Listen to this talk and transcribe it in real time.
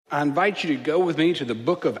I invite you to go with me to the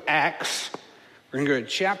book of Acts. We're going to go to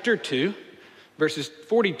chapter 2, verses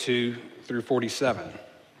 42 through 47.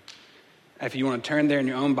 If you want to turn there in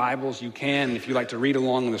your own Bibles, you can. If you like to read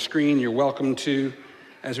along on the screen, you're welcome to,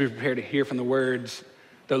 as we prepare to hear from the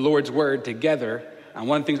Lord's word together. And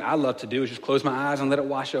one of the things I love to do is just close my eyes and let it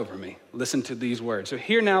wash over me. Listen to these words. So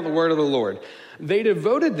hear now the word of the Lord. They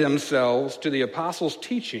devoted themselves to the apostles'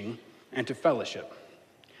 teaching and to fellowship,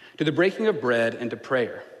 to the breaking of bread and to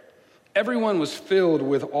prayer. Everyone was filled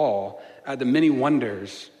with awe at the many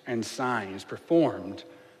wonders and signs performed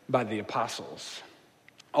by the apostles.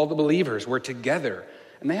 All the believers were together,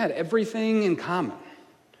 and they had everything in common.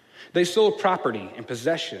 They sold property and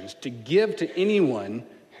possessions to give to anyone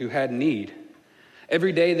who had need.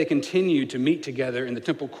 Every day they continued to meet together in the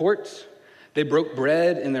temple courts. They broke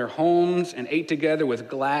bread in their homes and ate together with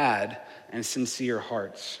glad and sincere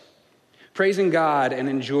hearts, praising God and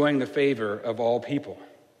enjoying the favor of all people.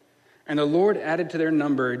 And the Lord added to their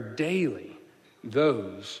number daily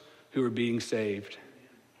those who were being saved.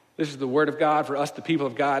 This is the word of God for us, the people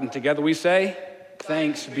of God, and together we say,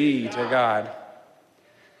 thanks be to God.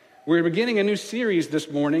 We're beginning a new series this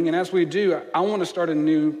morning, and as we do, I want to start a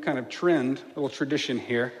new kind of trend, a little tradition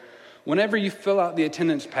here. Whenever you fill out the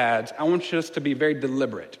attendance pads, I want us to be very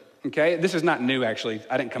deliberate, okay? This is not new, actually.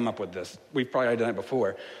 I didn't come up with this. We've probably done it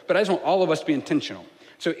before. But I just want all of us to be intentional.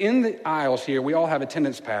 So in the aisles here, we all have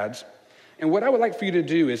attendance pads. And what I would like for you to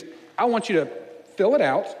do is, I want you to fill it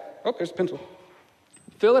out. Oh, there's a pencil.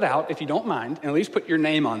 Fill it out, if you don't mind, and at least put your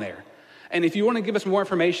name on there. And if you want to give us more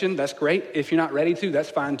information, that's great. If you're not ready to, that's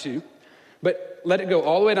fine too. But let it go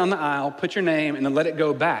all the way down the aisle, put your name, and then let it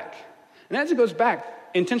go back. And as it goes back,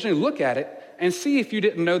 intentionally look at it and see if you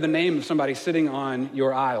didn't know the name of somebody sitting on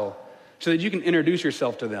your aisle so that you can introduce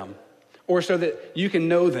yourself to them or so that you can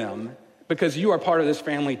know them because you are part of this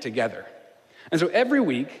family together. And so every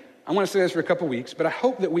week, I want to say this for a couple weeks, but I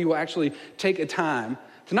hope that we will actually take a time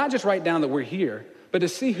to not just write down that we're here, but to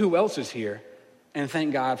see who else is here and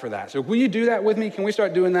thank God for that. So will you do that with me? Can we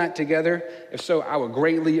start doing that together? If so, I would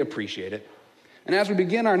greatly appreciate it. And as we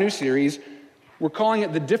begin our new series, we're calling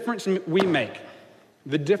it The Difference We Make.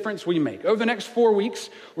 The Difference We Make. Over the next 4 weeks,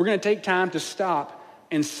 we're going to take time to stop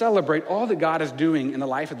and celebrate all that God is doing in the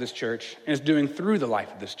life of this church and is doing through the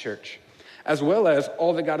life of this church, as well as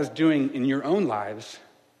all that God is doing in your own lives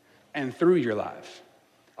and through your lives.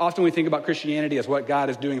 Often we think about Christianity as what God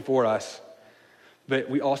is doing for us, but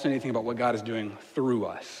we also need to think about what God is doing through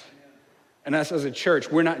us. And us as a church,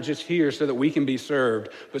 we're not just here so that we can be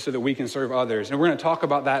served, but so that we can serve others. And we're going to talk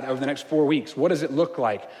about that over the next 4 weeks. What does it look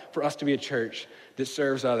like for us to be a church that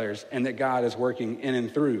serves others and that God is working in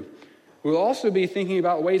and through? We'll also be thinking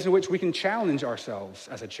about ways in which we can challenge ourselves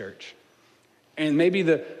as a church. And maybe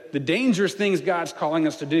the dangerous things God's calling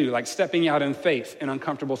us to do, like stepping out in faith in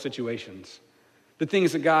uncomfortable situations. The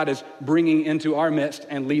things that God is bringing into our midst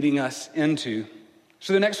and leading us into.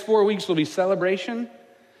 So the next 4 weeks will be celebration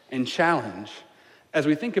and challenge as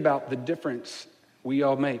we think about the difference we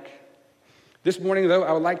all make. This morning, though,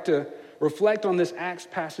 I would like to reflect on this Acts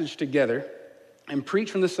passage together and preach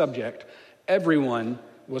from the subject, everyone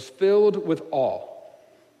was filled with awe.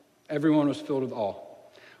 Everyone was filled with awe.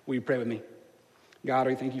 Will you pray with me? God,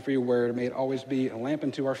 we thank you for your word. May it always be a lamp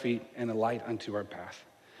unto our feet and a light unto our path.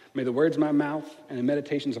 May the words of my mouth and the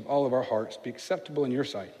meditations of all of our hearts be acceptable in your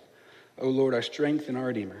sight. O Lord, our strength and our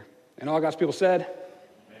Redeemer. And all God's people said,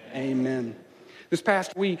 Amen. This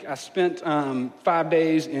past week, I spent 5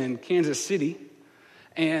 days in Kansas City,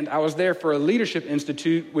 and I was there for a leadership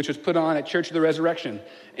institute, which was put on at Church of the Resurrection.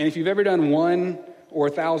 And if you've ever done 1 or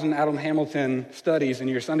 1,000 Adam Hamilton studies in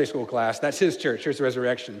your Sunday school class, that's his church, Church of the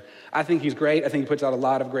Resurrection. I think he's great. I think he puts out a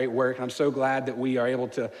lot of great work, and I'm so glad that we are able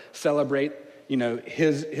to celebrate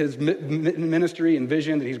his ministry and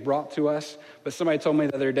vision that he's brought to us. But somebody told me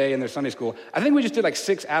the other day in their Sunday school, I think we just did like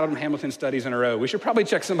 6 Adam Hamilton studies in a row. We should probably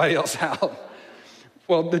check somebody else out.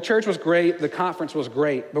 Well, the church was great. The conference was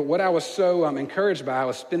great. But what I was so encouraged by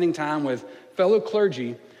was spending time with fellow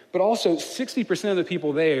clergy, but also 60% of the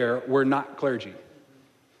people there were not clergy.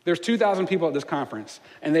 There's 2,000 people at this conference,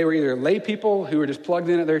 and they were either lay people who were just plugged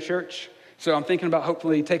in at their church. So I'm thinking about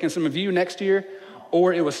hopefully taking some of you next year,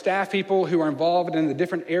 or it was staff people who are involved in the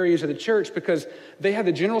different areas of the church because they had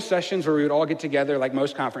the general sessions where we would all get together like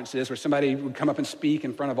most conferences where somebody would come up and speak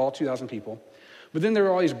in front of all 2,000 people. But then there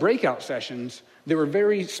were all these breakout sessions that were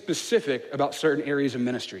very specific about certain areas of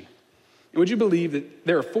ministry. And would you believe that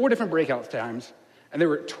there were 4 different breakout times and there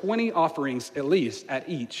were 20 offerings at least at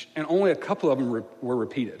each, and only a couple of them were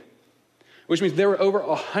repeated, which means there were over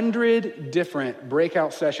 100 different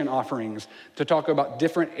breakout session offerings to talk about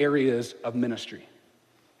different areas of ministry.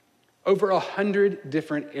 over 100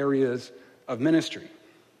 different areas of ministry.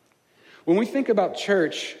 When we think about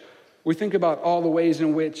church, we think about all the ways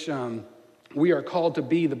in which we are called to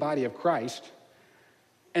be the body of Christ.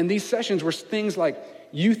 And these sessions were things like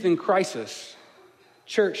youth in crisis,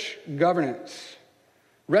 church governance,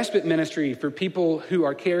 respite ministry for people who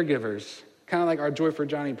are caregivers, kind of like our Joy for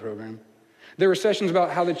Johnny program. There were sessions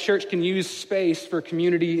about how the church can use space for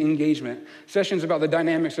community engagement, sessions about the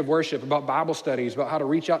dynamics of worship, about Bible studies, about how to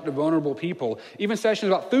reach out to vulnerable people, even sessions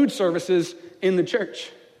about food services in the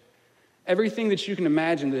church. Everything that you can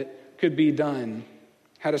imagine that could be done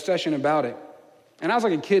had a session about it. And I was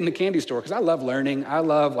like a kid in the candy store because I love learning.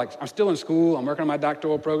 I'm still in school. I'm working on my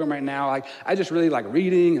doctoral program right now. I just really like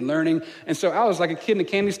reading and learning. And so I was like a kid in the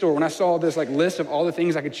candy store when I saw this list of all the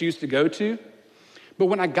things I could choose to go to. But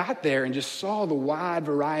when I got there and just saw the wide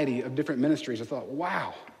variety of different ministries, I thought,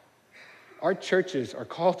 wow, our churches are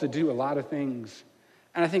called to do a lot of things.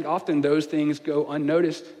 And I think often those things go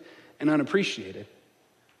unnoticed and unappreciated,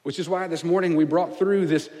 which is why this morning we brought through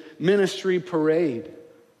this ministry parade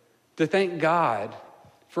to thank God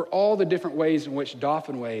for all the different ways in which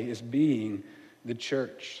Dauphin Way is being the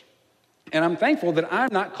church. And I'm thankful that I'm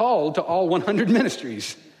not called to all 100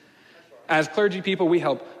 ministries. As clergy people, we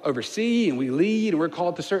help oversee and we lead and we're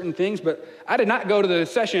called to certain things, but I did not go to the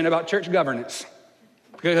session about church governance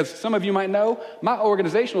because some of you might know my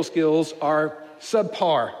organizational skills are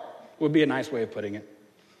subpar, would be a nice way of putting it.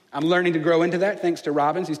 I'm learning to grow into that thanks to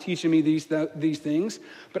Robbins. He's teaching me these things,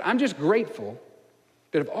 but I'm just grateful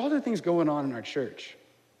that of all the things going on in our church,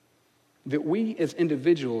 that we as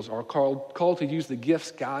individuals are called to use the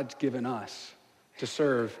gifts God's given us to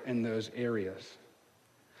serve in those areas.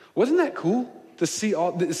 Wasn't that cool to see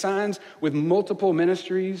all the signs with multiple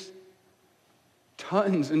ministries?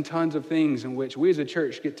 Tons and tons of things in which we as a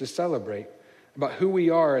church get to celebrate about who we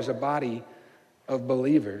are as a body of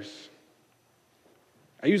believers.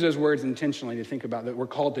 I use those words intentionally to think about that we're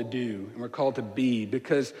called to do and we're called to be,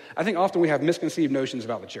 because I think often we have misconceived notions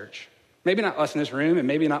about the church. Maybe not us in this room and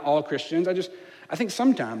maybe not all Christians. I think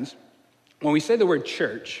sometimes when we say the word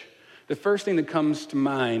church, the first thing that comes to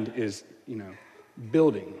mind is,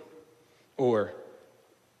 building or,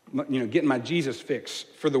 getting my Jesus fix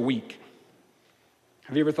for the week.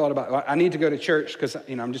 Have you ever thought about, I need to go to church because,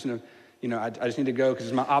 I'm just going to, I just need to go because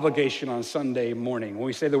it's my obligation on Sunday morning. When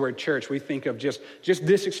we say the word church, we think of just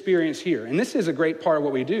this experience here. And this is a great part of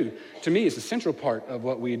what we do. To me, it's a central part of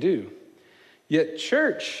what we do. Yet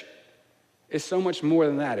church is so much more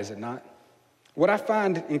than that, is it not? What I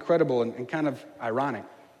find incredible and kind of ironic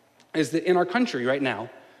is that in our country right now,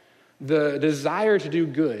 the desire to do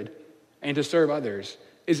good and to serve others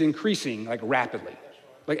is increasing rapidly.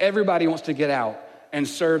 Everybody wants to get out and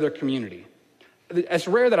serve their community. It's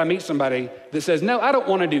rare that I meet somebody that says, no, I don't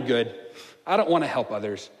want to do good. I don't want to help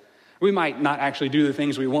others. We might not actually do the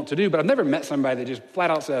things we want to do, but I've never met somebody that just flat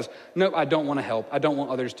out says, no, I don't want to help. I don't want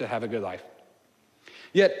others to have a good life.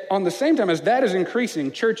 Yet, on the same time as that is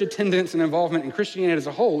increasing, church attendance and involvement in Christianity as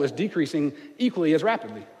a whole is decreasing equally as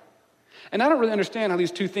rapidly. And I don't really understand how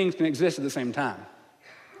these two things can exist at the same time.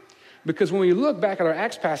 Because when we look back at our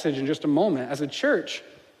Acts passage in just a moment, as a church,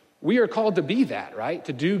 we are called to be that, right?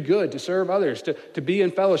 To do good, to serve others, to be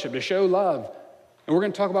in fellowship, to show love. And we're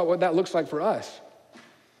going to talk about what that looks like for us.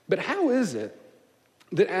 But how is it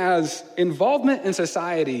that as involvement in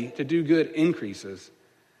society to do good increases,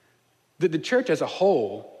 that the church as a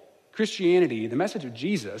whole, Christianity, the message of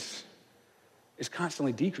Jesus, is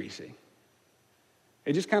constantly decreasing?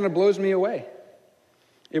 It just kind of blows me away.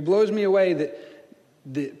 It blows me away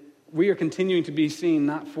that we are continuing to be seen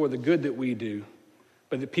not for the good that we do,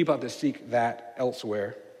 but that people have to seek that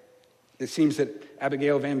elsewhere. It seems that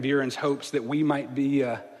Abigail Van Buren's hopes that we might be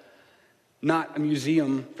not a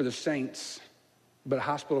museum for the saints, but a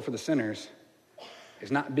hospital for the sinners is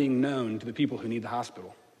not being known to the people who need the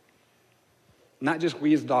hospital. Not just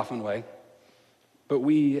we as Dauphin Way, but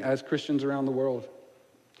we as Christians around the world.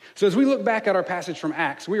 So as we look back at our passage from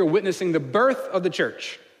Acts, we are witnessing the birth of the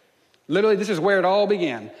church. Literally, this is where it all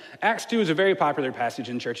began. Acts 2 is a very popular passage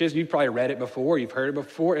in churches. You've probably read it before. You've heard it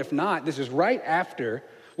before. If not, this is right after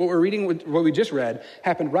what we're reading, what we just read,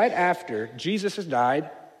 happened right after Jesus has died.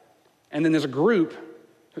 And then there's a group,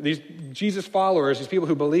 these Jesus followers, these people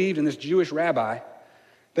who believed in this Jewish rabbi.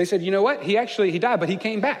 They said, you know what? He died, but he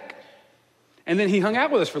came back. And then he hung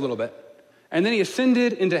out with us for a little bit. And then he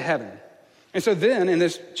ascended into heaven. And so then in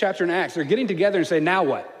this chapter in Acts, they're getting together and say, now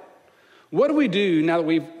what? What do we do now that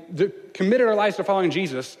we've committed our lives to following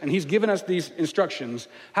Jesus and he's given us these instructions?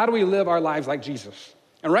 How do we live our lives like Jesus?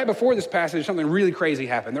 And right before this passage, something really crazy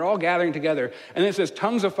happened. They're all gathering together, and it says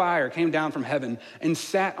tongues of fire came down from heaven and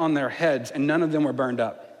sat on their heads, and none of them were burned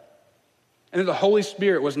up. and that the Holy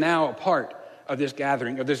Spirit was now a part of this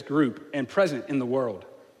gathering, of this group, and present in the world.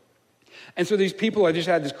 And so these people have just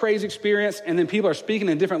had this crazy experience, and then people are speaking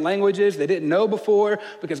in different languages they didn't know before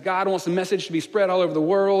because God wants the message to be spread all over the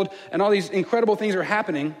world, and all these incredible things are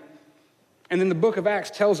happening. And then the book of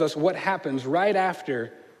Acts tells us what happens right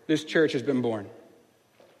after this church has been born.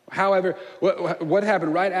 However, what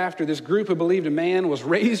happened right after this group who believed a man was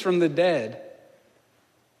raised from the dead,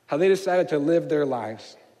 how they decided to live their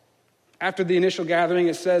lives. After the initial gathering,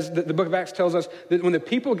 it says that the book of Acts tells us that when the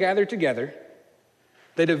people gathered together,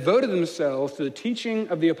 they devoted themselves to the teaching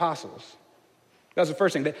of the apostles. That's the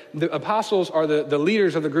first thing. The apostles are the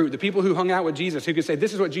leaders of the group, the people who hung out with Jesus, who could say,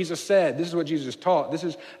 this is what Jesus said, this is what Jesus taught, this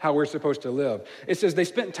is how we're supposed to live. It says they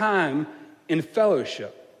spent time in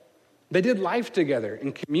fellowship. They did life together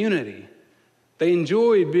in community. They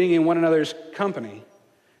enjoyed being in one another's company.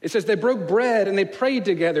 It says they broke bread and they prayed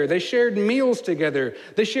together. They shared meals together.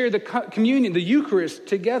 They shared the communion, the Eucharist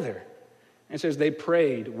together. And it says they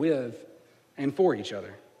prayed with and for each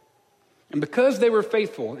other. And because they were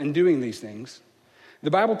faithful in doing these things,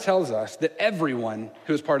 the Bible tells us that everyone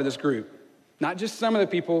who was part of this group, not just some of the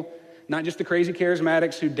people, not just the crazy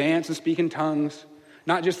charismatics who dance and speak in tongues,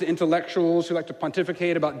 not just the intellectuals who like to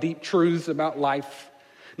pontificate about deep truths about life,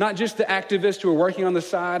 not just the activists who are working on the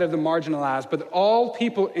side of the marginalized, but that all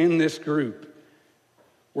people in this group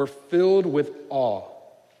were filled with awe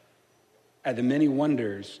at the many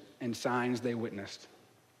wonders and signs they witnessed.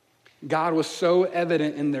 God was so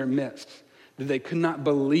evident in their midst that they could not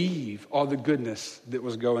believe all the goodness that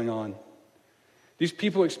was going on. These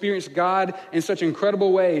people experienced God in such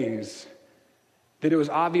incredible ways that it was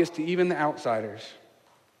obvious to even the outsiders.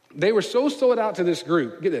 They were so sold out to this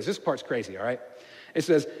group. Get this part's crazy, all right? It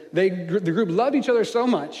says the group loved each other so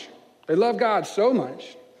much, they loved God so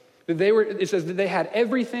much, that it says that they had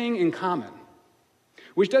everything in common,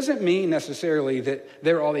 which doesn't mean necessarily that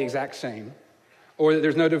they're all the exact same, or that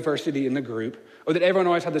there's no diversity in the group, or that everyone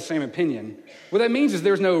always had the same opinion. What that means is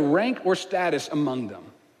there's no rank or status among them.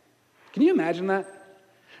 Can you imagine that?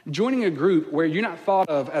 Joining a group where you're not thought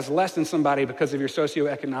of as less than somebody because of your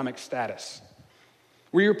socioeconomic status.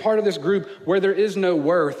 Where you're part of this group where there is no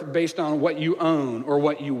worth based on what you own or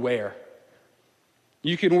what you wear.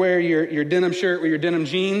 You can wear your denim shirt with your denim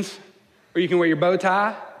jeans, or you can wear your bow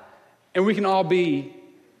tie, and we can all be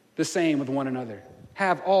the same with one another.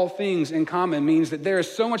 Have all things in common means that there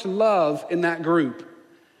is so much love in that group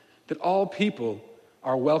that all people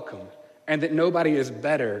are welcome and that nobody is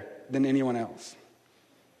better than anyone else.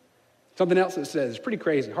 Something else that says, it's pretty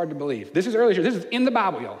crazy, hard to believe. This is earlier, this is in the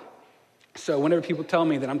Bible, y'all. So whenever people tell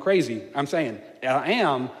me that I'm crazy, I'm saying, yeah, I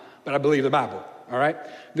am, but I believe the Bible, all right?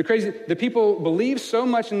 The people believe so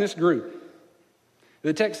much in this group.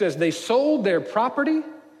 The text says they sold their property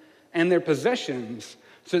and their possessions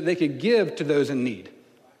so that they could give to those in need.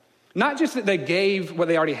 Not just that they gave what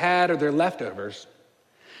they already had or their leftovers,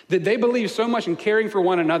 that they believed so much in caring for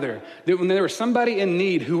one another that when there was somebody in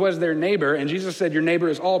need who was their neighbor, and Jesus said your neighbor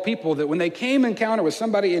is all people, that when they came in encounter with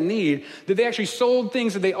somebody in need, that they actually sold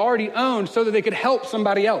things that they already owned so that they could help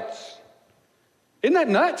somebody else. Isn't that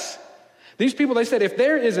nuts? These people, they said, if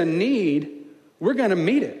there is a need, we're going to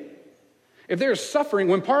meet it. If there's suffering,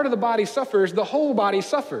 when part of the body suffers, the whole body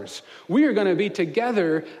suffers. We are going to be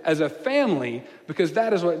together as a family because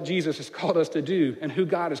that is what Jesus has called us to do and who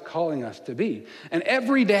God is calling us to be. And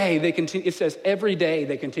every day they continue, it says every day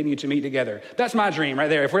they continue to meet together. That's my dream right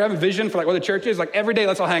there. If we're having a vision for like what the church is, like every day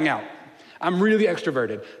let's all hang out. I'm really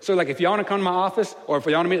extroverted. So like if y'all want to come to my office or if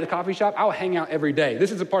y'all want to meet at the coffee shop, I'll hang out every day.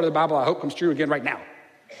 This is a part of the Bible I hope comes true again right now.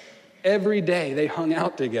 Every day they hung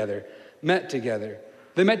out together, met together.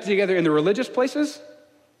 They met together in the religious places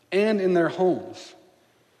and in their homes.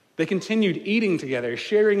 They continued eating together,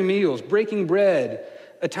 sharing meals, breaking bread,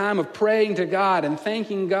 a time of praying to God and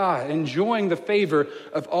thanking God, enjoying the favor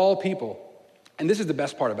of all people. And this is the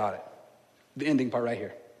best part about it, the ending part right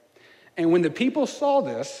here. And when the people saw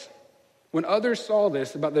this, when others saw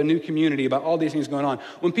this about the new community, about all these things going on,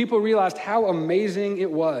 when people realized how amazing it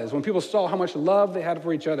was, when people saw how much love they had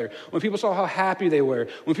for each other, when people saw how happy they were,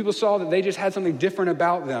 when people saw that they just had something different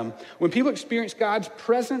about them, when people experienced God's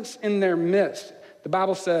presence in their midst, the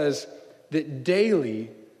Bible says that daily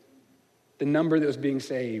the number that was being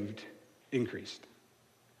saved increased.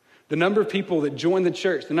 The number of people that joined the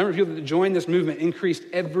church, the number of people that joined this movement increased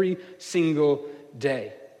every single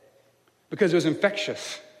day because it was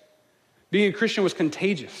infectious. Being a Christian was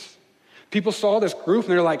contagious. People saw this group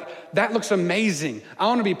and they're like, that looks amazing. I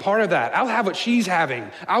want to be part of that. I'll have what she's having.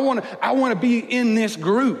 I want to be in this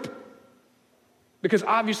group. Because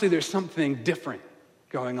obviously there's something different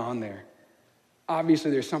going on there.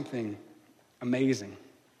 Obviously there's something amazing.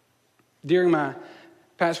 During my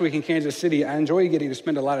past week in Kansas City, I enjoyed getting to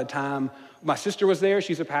spend a lot of time. My sister was there.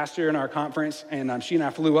 She's a pastor in our conference, and she and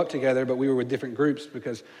I flew up together, but we were with different groups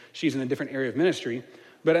because she's in a different area of ministry.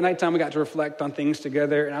 But at nighttime, we got to reflect on things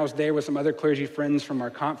together, and I was there with some other clergy friends from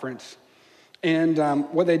our conference. And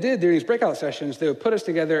what they did during these breakout sessions, they would put us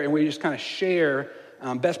together and we just kind of share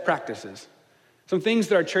best practices. Some things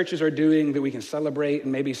that our churches are doing that we can celebrate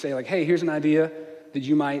and maybe say like, hey, here's an idea that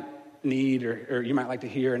you might need or you might like to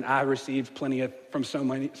hear. And I received plenty from so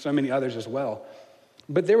many others as well.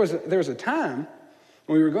 But there was a time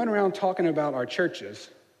when we were going around talking about our churches,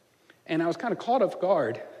 and I was kind of caught off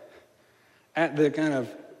guard at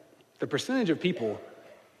the percentage of people,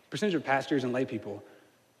 percentage of pastors and lay people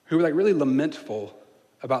who were like really lamentful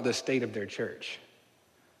about the state of their church.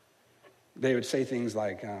 They would say things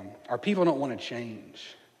like, our people don't want to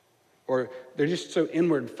change, or they're just so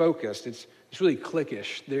inward focused. It's really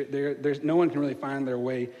cliquish. There's no one can really find their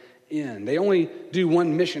way in. They only do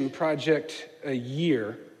one mission project a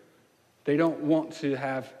year. They don't want to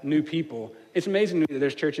have new people. It's amazing to me that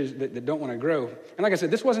there's churches that don't want to grow. And like I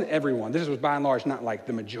said, this wasn't everyone. This was by and large not like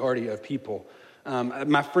the majority of people.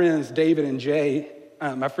 My friends David and Jay,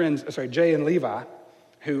 Jay and Levi,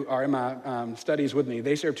 who are in my studies with me,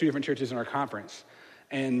 they serve two different churches in our conference.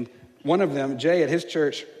 And one of them, Jay, at his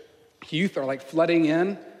church, youth are like flooding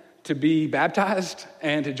in to be baptized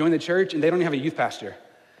and to join the church, and they don't even have a youth pastor.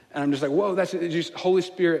 And I'm just like, whoa, that's just Holy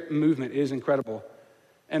Spirit movement is incredible.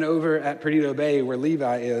 And over at Perdido Bay, where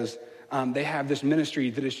Levi is, they have this ministry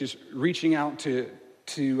that is just reaching out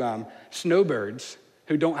to snowbirds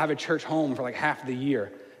who don't have a church home for like half the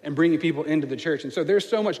year and bringing people into the church. And so there's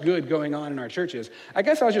so much good going on in our churches. I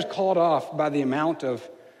guess I was just called off by the amount of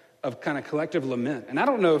kind of collective lament. And I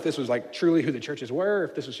don't know if this was like truly who the churches were,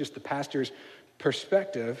 if this was just the pastor's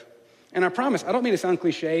perspective. And I promise, I don't mean to sound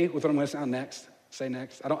cliche with what I'm going to say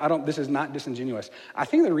next. This is not disingenuous. I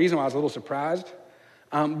think the reason why I was a little surprised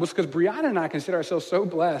was because Brianna and I consider ourselves so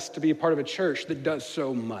blessed to be a part of a church that does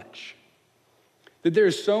so much. That there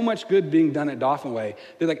is so much good being done at Dauphin Way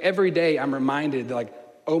that like every day I'm reminded that like,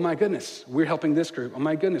 oh my goodness, we're helping this group. Oh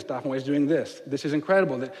my goodness, Dauphin Way is doing this. This is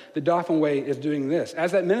incredible that the Dauphin Way is doing this.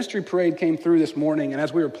 As that ministry parade came through this morning and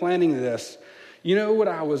as we were planning this, you know what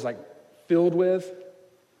I was like filled with?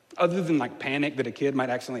 Other than like panic that a kid might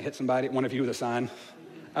accidentally hit somebody, one of you with a sign.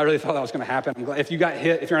 I really thought that was going to happen. I'm glad. If you got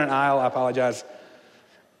hit, if you're in an aisle, I apologize.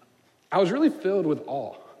 I was really filled with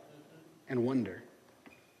awe and wonder.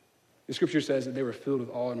 The scripture says that they were filled with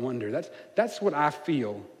awe and wonder. That's what I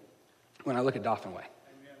feel when I look at Dauphin Way.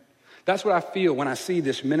 That's what I feel when I see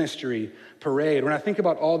this ministry parade. When I think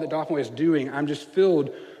about all that Dauphin Way is doing, I'm just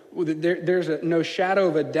filled with, there's no shadow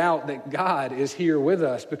of a doubt that God is here with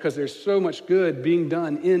us because there's so much good being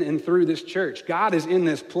done in and through this church. God is in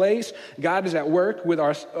this place. God is at work with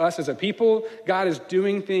us as a people. God is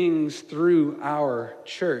doing things through our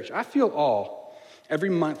church. I feel awe every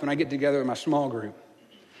month when I get together with my small group.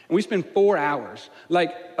 And we spend 4 hours,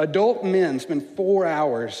 like adult men spend 4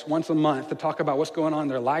 hours once a month to talk about what's going on in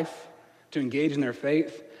their life, to engage in their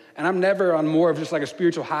faith. And I'm never on more of just like a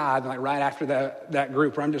spiritual high than like right after that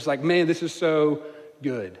group where I'm just like, man, this is so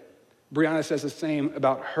good. Brianna says the same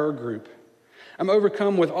about her group. I'm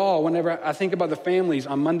overcome with awe whenever I think about the families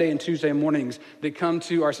on Monday and Tuesday mornings that come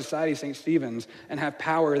to our Society St. Stephen's and have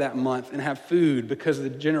power that month and have food because of the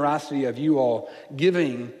generosity of you all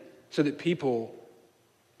giving so that people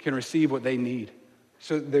can receive what they need,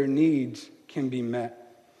 so that their needs can be met.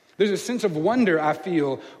 There's a sense of wonder I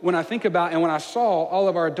feel when I think about and when I saw all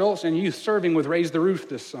of our adults and youth serving with Raise the Roof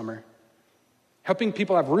this summer, helping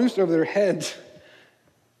people have roofs over their heads.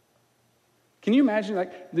 Can you imagine,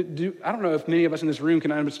 I don't know if many of us in this room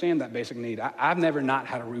can understand that basic need. I've never not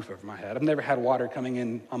had a roof over my head. I've never had water coming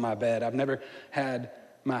in on my bed. I've never had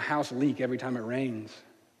my house leak every time it rains.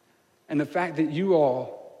 And the fact that you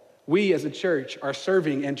all, we as a church, are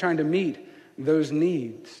serving and trying to meet those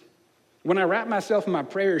needs. When I wrap myself in my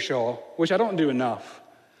prayer shawl, which I don't do enough,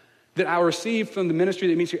 that I receive from the ministry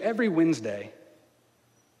that meets here every Wednesday,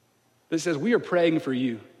 that says, we are praying for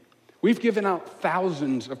you. We've given out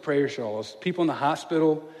thousands of prayer shawls, people in the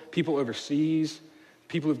hospital, people overseas,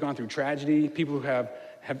 people who've gone through tragedy, people who have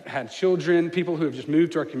had children, people who have just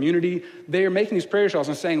moved to our community. They are making these prayer shawls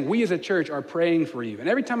and saying, we as a church are praying for you. And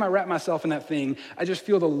every time I wrap myself in that thing, I just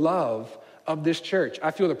feel the love of this church. I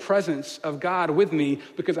feel the presence of God with me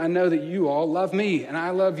because I know that you all love me and I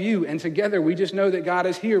love you. And together we just know that God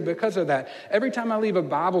is here because of that. Every time I leave a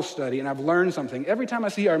Bible study and I've learned something, every time I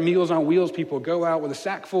see our Meals on Wheels people go out with a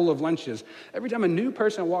sack full of lunches, every time a new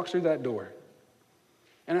person walks through that door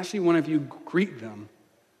and I see one of you greet them,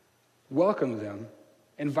 welcome them,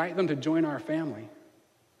 invite them to join our family,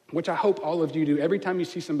 which I hope all of you do every time you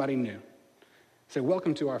see somebody new. Say,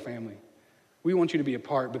 welcome to our family. We want you to be a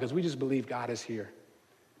part because we just believe God is here.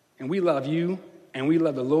 And we love you, and we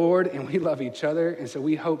love the Lord, and we love each other, and so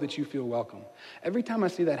we hope that you feel welcome. Every time I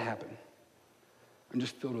see that happen, I'm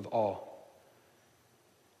just filled with awe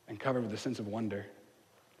and covered with a sense of wonder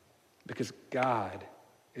because God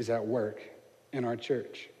is at work in our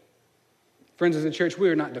church. Friends, as a church, we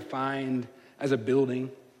are not defined as a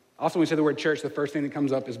building. Also, when we say the word church, the first thing that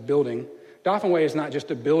comes up is building. Dauphin Way is not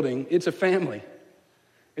just a building, it's a family.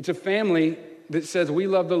 It's a family that says we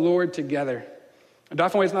love the Lord together.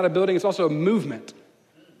 Dauphin Way is not a building, it's also a movement.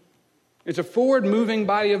 It's a forward-moving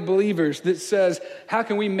body of believers that says, how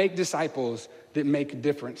can we make disciples that make a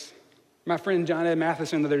difference? My friend John Ed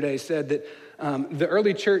Matheson the other day said that the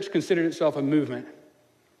early church considered itself a movement.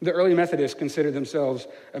 The early Methodists considered themselves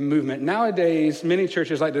a movement. Nowadays, many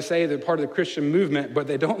churches like to say they're part of the Christian movement, but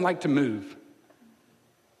they don't like to move.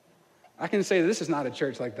 I can say this is not a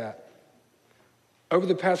church like that. Over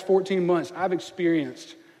the past 14 months, I've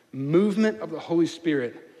experienced movement of the Holy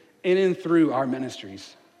Spirit in and through our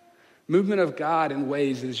ministries. Movement of God in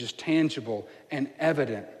ways that is just tangible and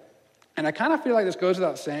evident. And I kind of feel like this goes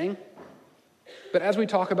without saying, but as we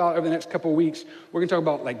talk about over the next couple of weeks, we're going to talk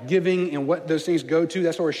about like giving and what those things go to.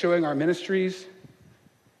 That's what we're showing our ministries.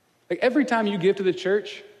 Like every time you give to the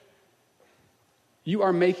church, you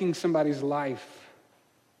are making somebody's life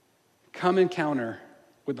come encounter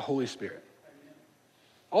with the Holy Spirit.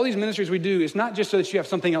 All these ministries we do, it's not just so that you have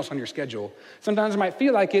something else on your schedule. Sometimes it might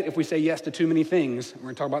feel like it if we say yes to too many things. We're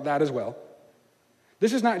going to talk about that as well.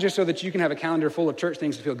 This is not just so that you can have a calendar full of church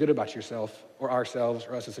things to feel good about yourself or ourselves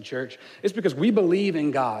or us as a church. It's because we believe in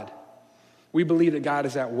God. We believe that God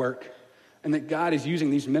is at work and that God is using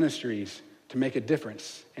these ministries to make a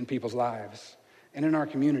difference in people's lives and in our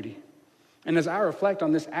community. And as I reflect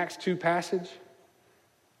on this Acts 2 passage,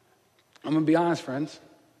 I'm going to be honest, friends.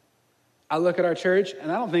 I look at our church, and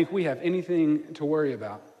I don't think we have anything to worry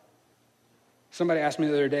about. Somebody asked me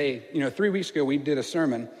the other day, 3 weeks ago, we did a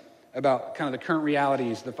sermon about kind of the current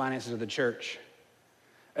realities, the finances of the church.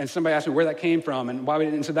 And somebody asked me where that came from and why we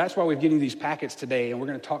didn't. And so that's why we've given you these packets today, and we're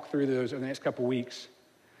going to talk through those over the next couple weeks.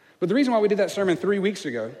 But the reason why we did that sermon 3 weeks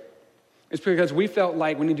ago is because we felt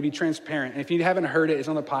like we need to be transparent. And if you haven't heard it, it's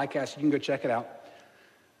on the podcast. You can go check it out.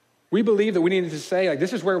 We believe that we needed to say, like,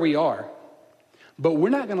 this is where we are. But we're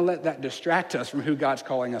not going to let that distract us from who God's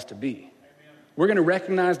calling us to be. Amen. We're going to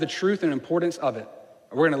recognize the truth and importance of it.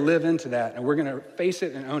 We're going to live into that, and we're going to face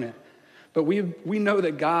it and own it. But we know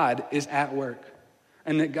that God is at work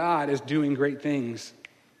and that God is doing great things.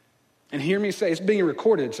 And hear me say, it's being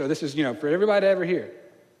recorded, so this is, for everybody to ever hear.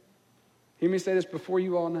 Hear me say this before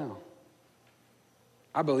you all know.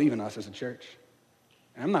 I believe in us as a church.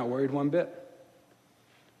 And I'm not worried one bit.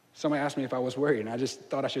 Somebody asked me if I was worried, and I just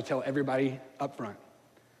thought I should tell everybody up front.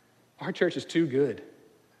 Our church is too good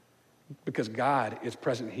because God is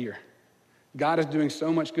present here. God is doing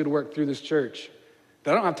so much good work through this church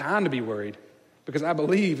that I don't have time to be worried because I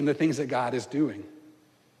believe in the things that God is doing.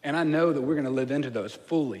 And I know that we're going to live into those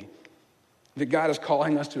fully. That God is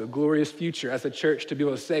calling us to a glorious future as a church to be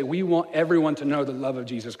able to say, we want everyone to know the love of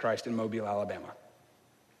Jesus Christ in Mobile, Alabama.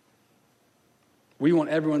 We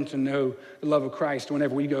want everyone to know the love of Christ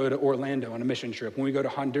whenever we go to Orlando on a mission trip, when we go to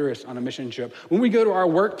Honduras on a mission trip, when we go to our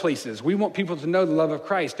workplaces. We want people to know the love of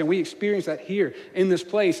Christ, and we experience that here in this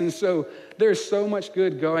place. And so there's so much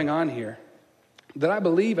good going on here that I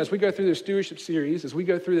believe as we go through this stewardship series, as we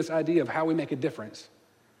go through this idea of how we make a difference,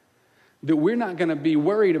 that we're not going to be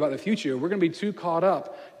worried about the future. We're going to be too caught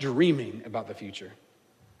up dreaming about the future,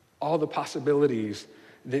 all the possibilities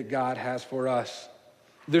that God has for us.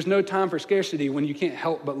 There's no time for scarcity when you can't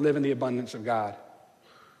help but live in the abundance of God.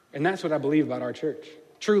 And that's what I believe about our church,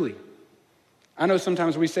 truly. I know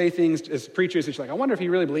sometimes we say things as preachers, it's like, I wonder if he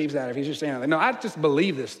really believes that, if he's just saying that. No, I just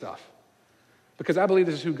believe this stuff because I believe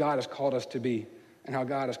this is who God has called us to be and how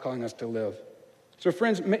God is calling us to live. So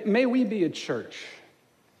friends, may we be a church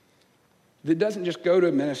that doesn't just go to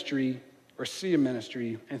a ministry or see a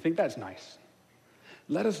ministry and think that's nice.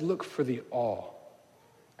 Let us look for the awe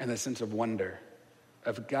and the sense of wonder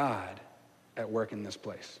of God at work in this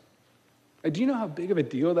place. Like, do you know how big of a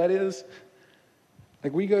deal that is?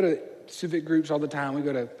 Like, we go to civic groups all the time. We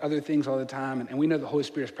go to other things all the time, and we know the Holy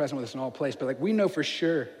Spirit is present with us in all places. But, we know for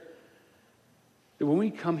sure that when we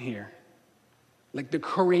come here, the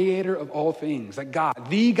creator of all things, God,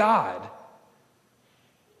 the God,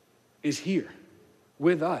 is here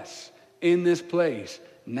with us in this place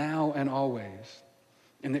now and always.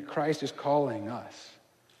 And that Christ is calling us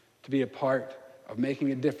to be a part of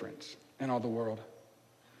making a difference in all the world.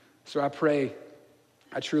 So I pray,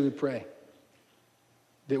 I truly pray,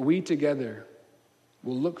 that we together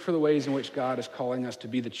will look for the ways in which God is calling us to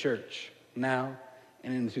be the church now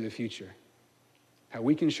and into the future. How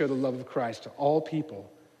we can show the love of Christ to all people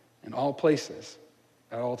in all places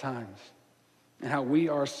at all times. And how we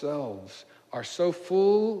ourselves are so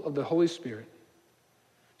full of the Holy Spirit,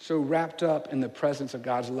 so wrapped up in the presence of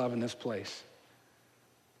God's love in this place,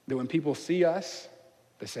 that when people see us,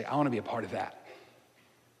 they say, I want to be a part of that.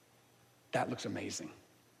 That looks amazing.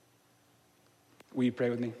 Will you pray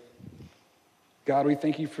with me? God, we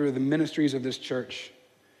thank you for the ministries of this church.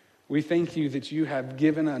 We thank you that you have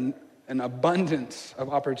given an abundance of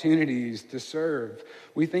opportunities to serve.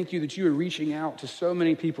 We thank you that you are reaching out to so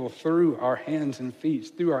many people through our hands and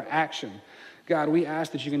feet, through our action. God, we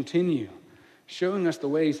ask that you continue showing us the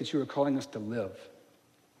ways that you are calling us to live,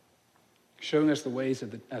 showing us the ways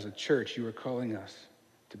that as a church you are calling us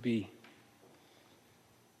to be.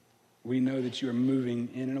 We know that you are moving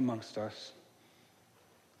in and amongst us.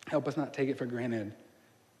 Help us not take it for granted,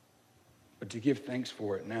 but to give thanks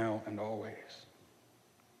for it now and always.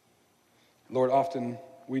 Lord, often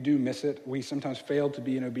we do miss it. We sometimes fail to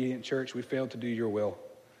be an obedient church. We fail to do your will.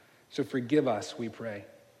 So forgive us, we pray.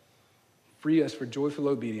 Free us for joyful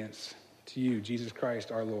obedience to you, Jesus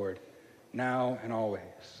Christ, our Lord, now and always.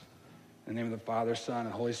 In the name of the Father, Son,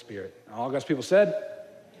 and Holy Spirit. All God's people said?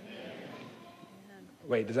 Amen.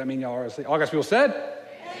 Wait, does that mean y'all are asleep? All God's people said?